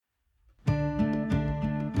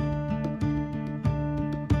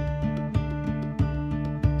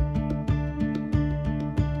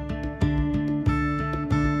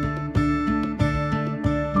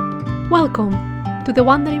Welcome to the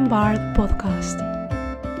Wandering Bard podcast.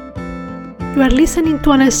 You are listening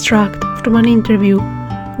to an extract from an interview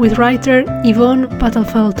with writer Yvonne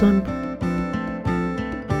Battle-Felton.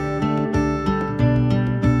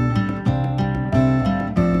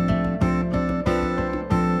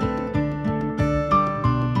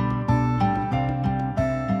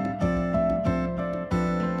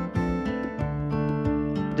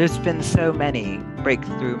 There's been so many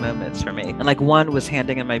breakthrough moments for me. And one was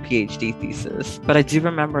handing in my PhD thesis. But I do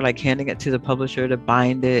remember handing it to the publisher to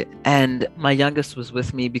bind it. And my youngest was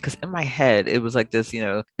with me because in my head, it was this,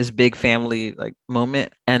 this big family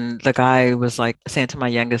moment. And the guy was saying to my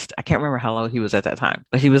youngest, I can't remember how old he was at that time,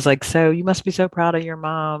 but he was so you must be so proud of your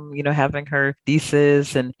mom, having her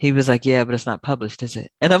thesis. And he was yeah, but it's not published, is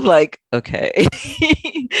it? And I'm okay.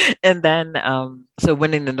 And then, so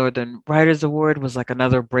winning the Northern Writers Award was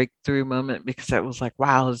another breakthrough moment because it was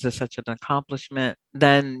wow, is this such an accomplishment?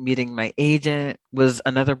 Then meeting my agent was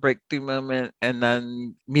another breakthrough moment. And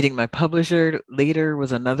then meeting my publisher later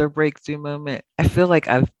was another breakthrough moment. I feel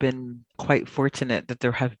I've been quite fortunate that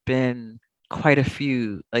there have been quite a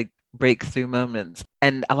few breakthrough moments.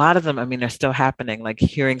 And a lot of them, are still happening.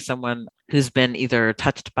 Hearing someone who's been either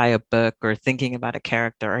touched by a book or thinking about a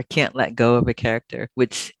character or can't let go of a character,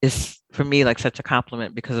 which is for me such a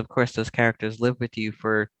compliment because of course those characters live with you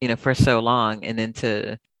for so long. And then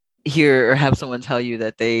to hear or have someone tell you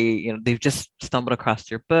that they've just stumbled across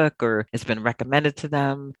your book or it's been recommended to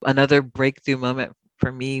them. Another breakthrough moment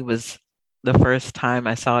for me was the first time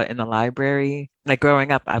I saw it in the library.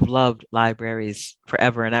 Growing up, I've loved libraries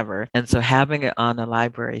forever and ever. And so having it on a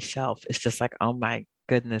library shelf, it's just oh my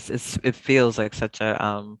goodness, it feels such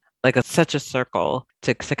a such a circle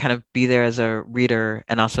to kind of be there as a reader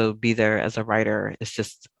and also be there as a writer. It's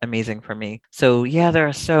just amazing for me. So yeah, there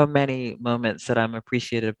are so many moments that I'm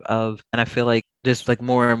appreciative of. And I feel there's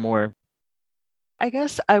more and more. I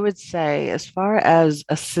guess I would say as far as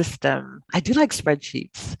a system, I do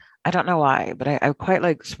spreadsheets. I don't know why, but I quite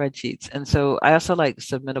like spreadsheets. And so I also like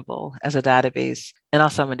Submittable as a database. And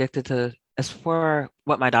also I'm addicted to, as for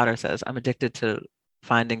what my daughter says, I'm addicted to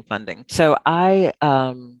finding funding. So I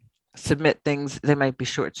submit things. They might be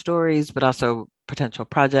short stories, but also potential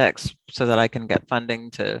projects so that I can get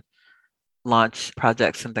funding to launch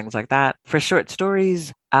projects and things like that. For short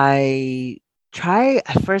stories, I try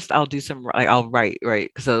at first I'll do some I'll write,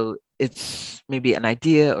 right? So it's maybe an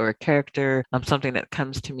idea or a character, something that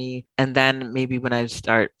comes to me. And then maybe when I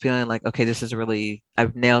start feeling okay, this is really,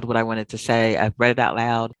 I've nailed what I wanted to say. I've read it out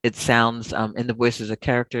loud. It sounds in the voices of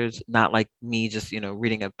characters, not like me just,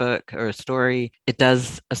 reading a book or a story. It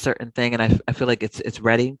does a certain thing and I feel it's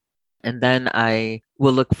ready. And then I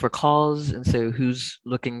will look for calls. And so who's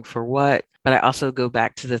looking for what? But I also go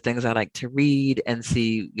back to the things I like to read and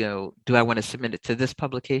see, do I want to submit it to this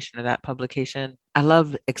publication or that publication? I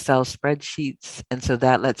love Excel spreadsheets. And so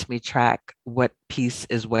that lets me track what piece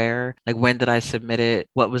is where, when did I submit it?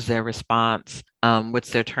 What was their response? What's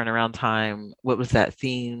their turnaround time? What was that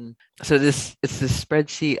theme? So it's this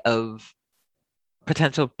spreadsheet of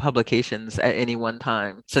potential publications at any one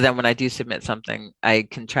time. So then when I do submit something, I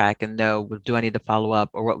can track and know, do I need to follow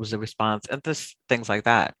up or what was the response and just things like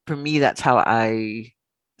that. For me, that's how I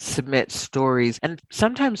submit stories. And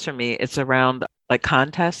sometimes for me, it's around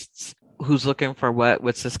contests. Who's looking for what?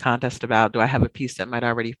 What's this contest about? Do I have a piece that might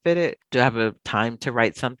already fit it? Do I have a time to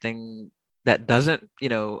write something that doesn't,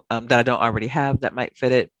 that I don't already have that might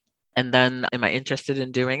fit it? And then am I interested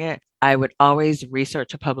in doing it? I would always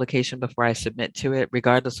research a publication before I submit to it,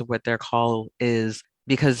 regardless of what their call is,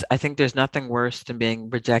 because I think there's nothing worse than being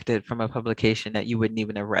rejected from a publication that you wouldn't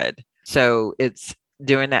even have read. So it's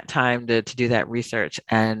during that time to do that research,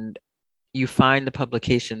 and you find the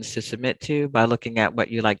publications to submit to by looking at what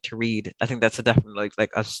you like to read. I think that's definitely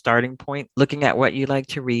a starting point, looking at what you like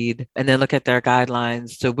to read and then look at their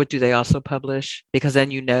guidelines. So what do they also publish? Because then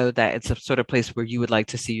you know that it's a sort of place where you would like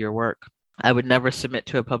to see your work. I would never submit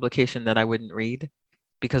to a publication that I wouldn't read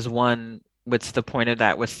because one, what's the point of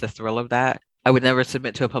that? What's the thrill of that? I would never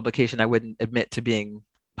submit to a publication I wouldn't admit to being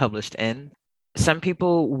published in. Some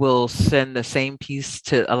people will send the same piece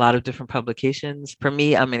to a lot of different publications. For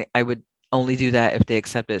me, I would only do that if they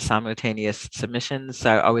accepted simultaneous submissions.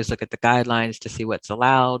 So I always look at the guidelines to see what's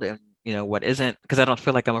allowed and what isn't, because I don't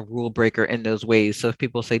feel like I'm a rule breaker in those ways. So if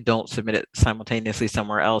people say don't submit it simultaneously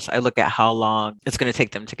somewhere else, I look at how long it's going to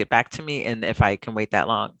take them to get back to me and if I can wait that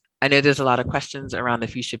long. I know there's a lot of questions around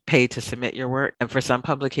if you should pay to submit your work. And for some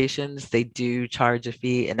publications, they do charge a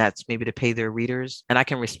fee, and that's maybe to pay their readers. And I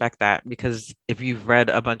can respect that because if you've read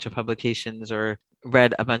a bunch of publications or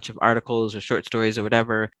read a bunch of articles or short stories or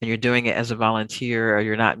whatever, and you're doing it as a volunteer or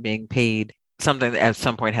you're not being paid, something that at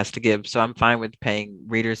some point has to give. So I'm fine with paying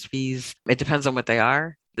readers' fees. It depends on what they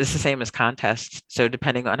are. It's the same as contests. So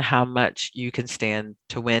depending on how much you can stand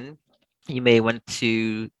to win, you may want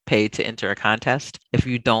to pay to enter a contest. If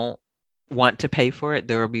you don't want to pay for it,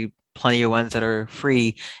 there will be plenty of ones that are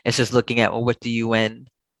free. It's just looking at, well, what do you win?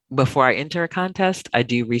 Before I enter a contest, I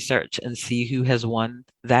do research and see who has won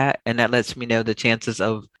that. And that lets me know the chances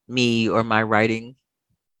of me or my writing,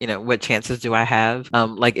 what chances do I have?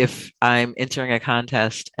 Like if I'm entering a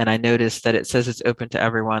contest and I notice that it says it's open to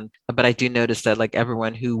everyone, but I do notice that like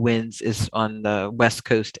everyone who wins is on the West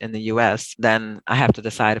Coast in the US, then I have to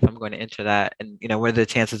decide if I'm going to enter that. And, what are the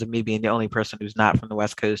chances of me being the only person who's not from the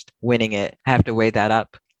West Coast winning it? I have to weigh that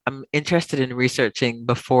up. I'm interested in researching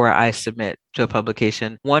before I submit to a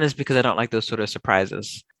publication. One is because I don't like those sort of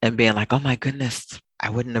surprises and being like, oh my goodness, I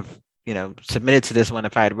wouldn't have submitted to this one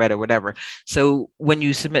if I had read it, whatever. So when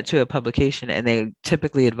you submit to a publication and they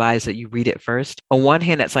typically advise that you read it first, on one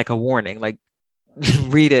hand, that's like a warning, like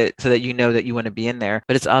read it so that you know that you want to be in there,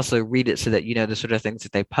 but it's also read it so that you know the sort of things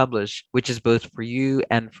that they publish, which is both for you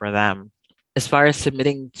and for them. As far as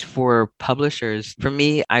submitting for publishers, for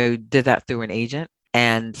me, I did that through an agent.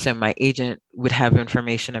 And so my agent would have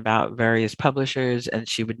information about various publishers and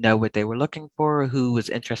she would know what they were looking for, who was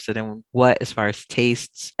interested in what as far as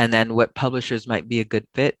tastes, and then what publishers might be a good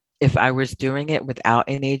fit. If I was doing it without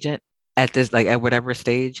an agent at this, like at whatever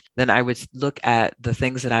stage, then I would look at the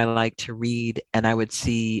things that I like to read and I would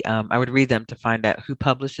see, I would read them to find out who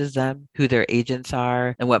publishes them, who their agents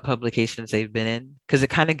are, and what publications they've been in. Because it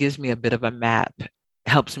kind of gives me a bit of a map,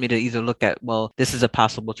 helps me to either look at, well, this is a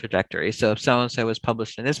possible trajectory. So if so-and-so was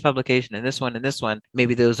published in this publication and this one,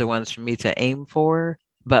 maybe those are ones for me to aim for,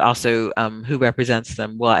 but also who represents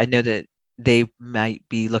them. Well, I know that they might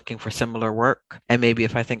be looking for similar work. And maybe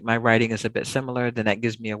if I think my writing is a bit similar, then that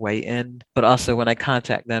gives me a way in. But also when I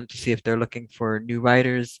contact them to see if they're looking for new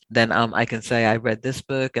writers, then I can say I read this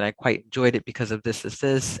book and I quite enjoyed it because of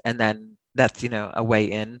this. And then that's, a way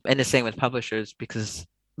in. And the same with publishers, because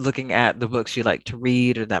looking at the books you like to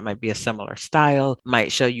read or that might be a similar style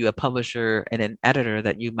might show you a publisher and an editor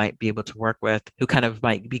that you might be able to work with who kind of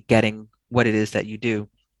might be getting what it is that you do.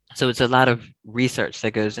 So it's a lot of research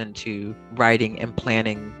that goes into writing and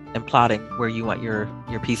planning and plotting where you want your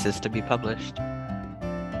pieces to be published.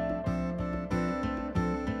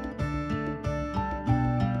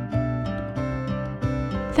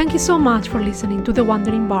 Thank you so much for listening to The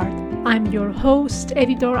Wandering Bard. I'm your host,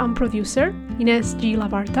 editor and producer, Ines G.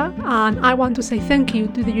 Labarta, and I want to say thank you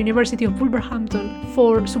to the University of Wolverhampton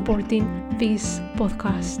for supporting this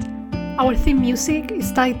podcast. Our theme music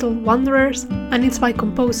is titled Wanderers and it's by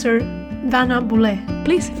composer Dana Boulay.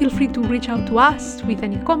 Please feel free to reach out to us with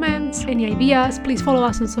any comments, any ideas. Please follow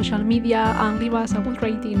us on social media and leave us a good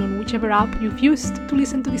rating on whichever app you've used to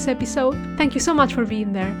listen to this episode. Thank you so much for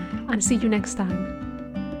being there and see you next time.